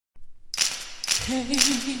Hey,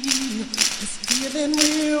 it's feeling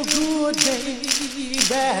real good, baby.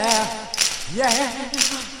 Yeah,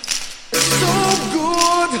 it's so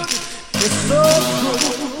good. It's so good.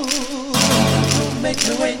 Don't make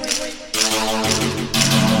me wait.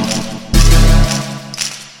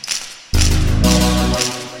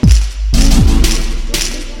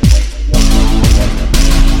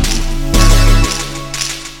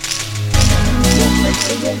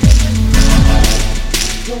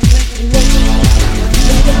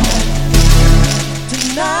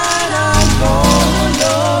 Tonight I'm gonna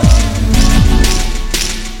love you.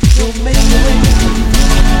 Don't make me wait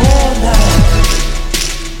all night.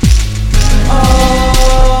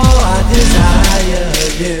 Oh, I desire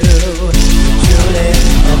you. Truly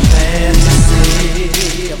a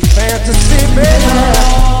fantasy, baby.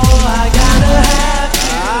 Oh, I gotta have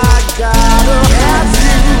you.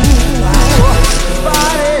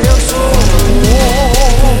 Body and soul.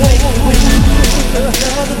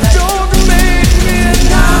 Don't make me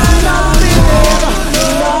not another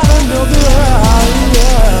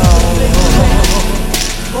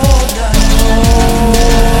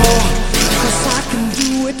cause I can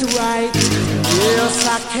do it right. Yes, I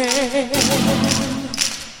can.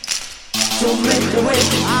 Don't make me wait.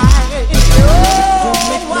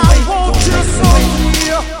 I want you so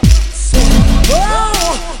near. Oh,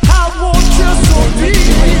 I want you so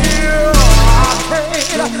near.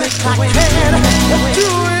 I can't do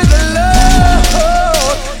it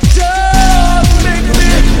alone. Just make me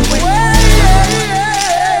wait.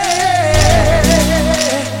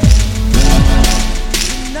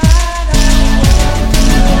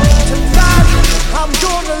 Tonight I'm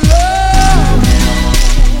gonna love you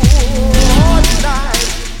all night.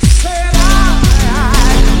 Said I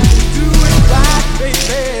do it right,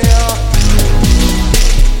 baby.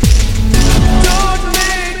 Don't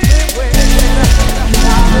make me wait. I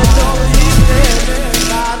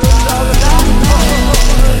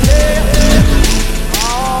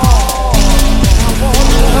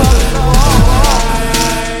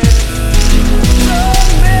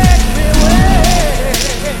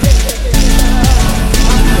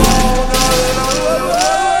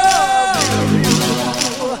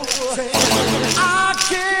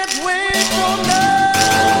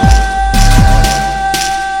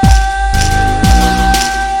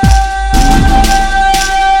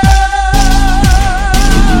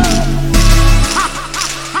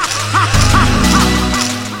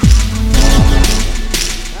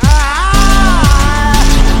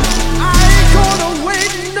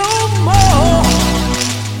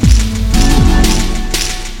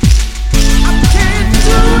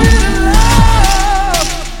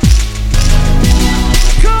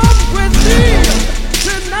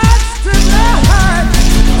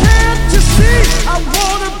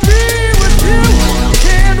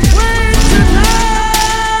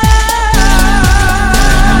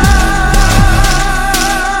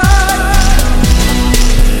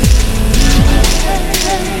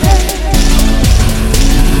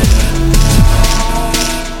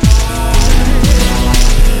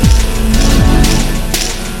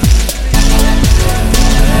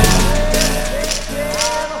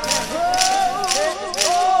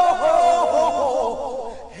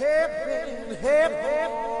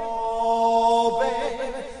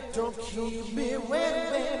don't keep me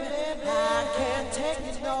waiting, baby. I can't take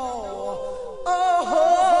it no.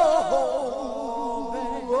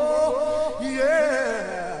 Oh,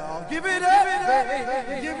 yeah. Give it up,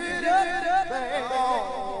 baby. Give it up, baby.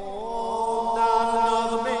 Oh, not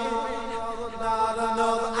another man, not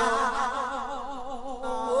another hour.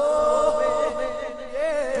 Oh, baby,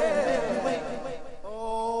 yeah.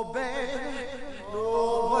 Oh, baby,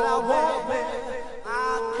 know what I want, baby. I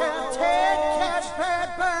can't take cash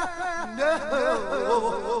paper, no.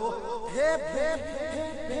 Hey, baby,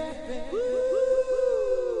 hey, baby.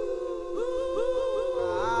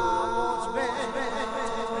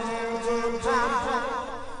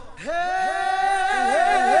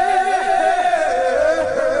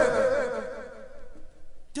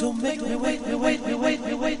 Don't make me wait.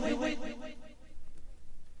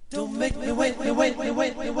 Don't make me wait.